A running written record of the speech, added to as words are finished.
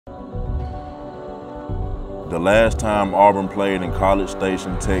The last time Auburn played in College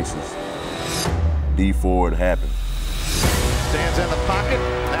Station, Texas, D4 happened. Stands in the pocket,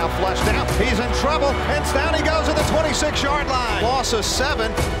 now flushed out. He's in trouble, and down he goes at the 26-yard line. Loss of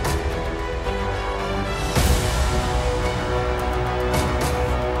 7.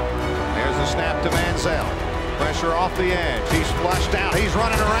 There's the snap to Mansell. Pressure off the edge. He's flushed out. He's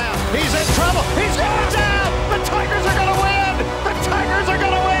running around. He's in trouble. He's going down. The Tigers are going to win. The Tigers are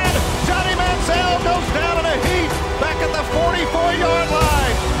going to win. Johnny Mansell goes down in a heap back at the 44-yard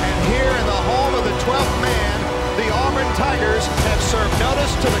line. And here in the home of the 12th man, the Auburn Tigers